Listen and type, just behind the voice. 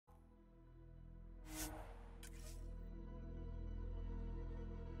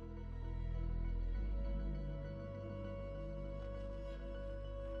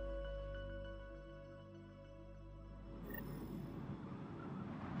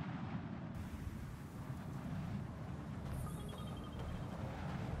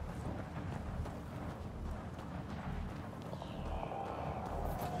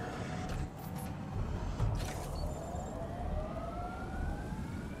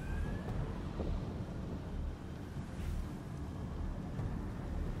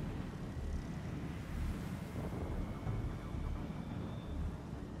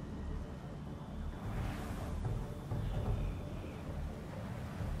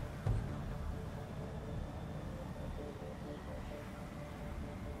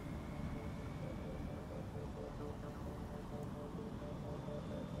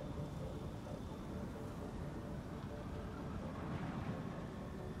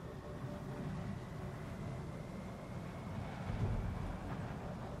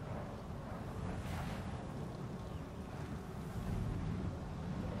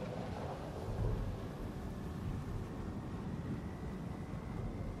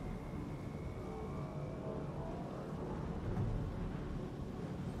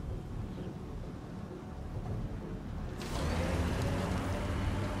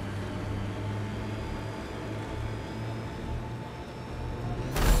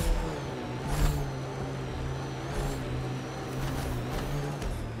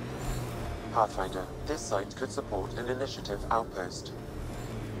Pathfinder, this site could support an initiative outpost.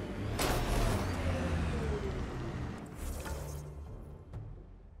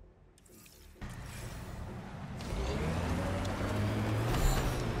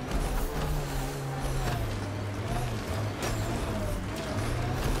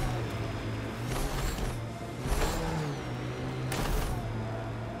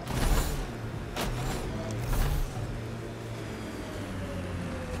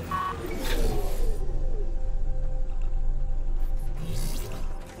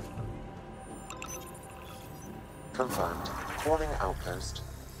 Confirmed. Calling outpost.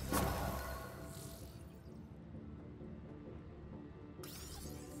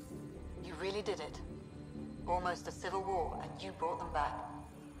 You really did it. Almost a civil war, and you brought them back.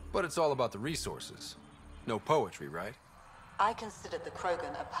 But it's all about the resources. No poetry, right? I considered the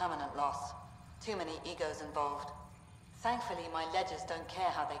Krogan a permanent loss. Too many egos involved. Thankfully, my ledgers don't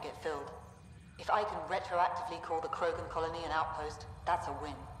care how they get filled. If I can retroactively call the Krogan colony an outpost, that's a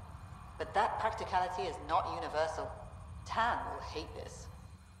win. But that practicality is not universal. Tann will hate this.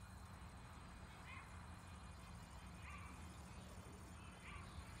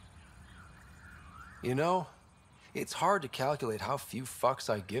 You know, it's hard to calculate how few fucks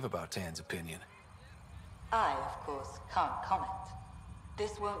I give about Tann's opinion. I, of course, can't comment.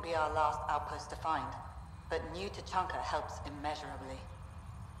 This won't be our last outpost to find, but New Tachanka helps immeasurably.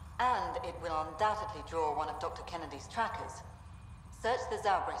 And it will undoubtedly draw one of Dr. Kennedy's trackers. Search the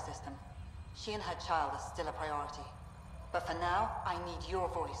Zaubre system. She and her child are still a priority. But for now, I need your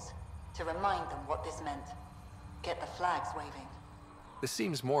voice to remind them what this meant. Get the flags waving. This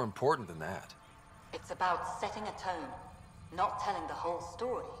seems more important than that. It's about setting a tone, not telling the whole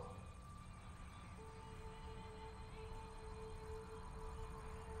story.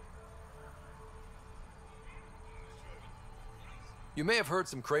 You may have heard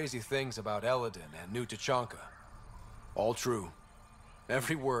some crazy things about Elaaden and New Tachanka. All true.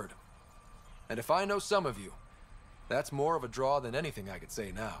 Every word. And if I know some of you, that's more of a draw than anything I could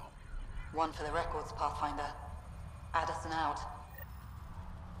say now. One for the records, Pathfinder. Addison out.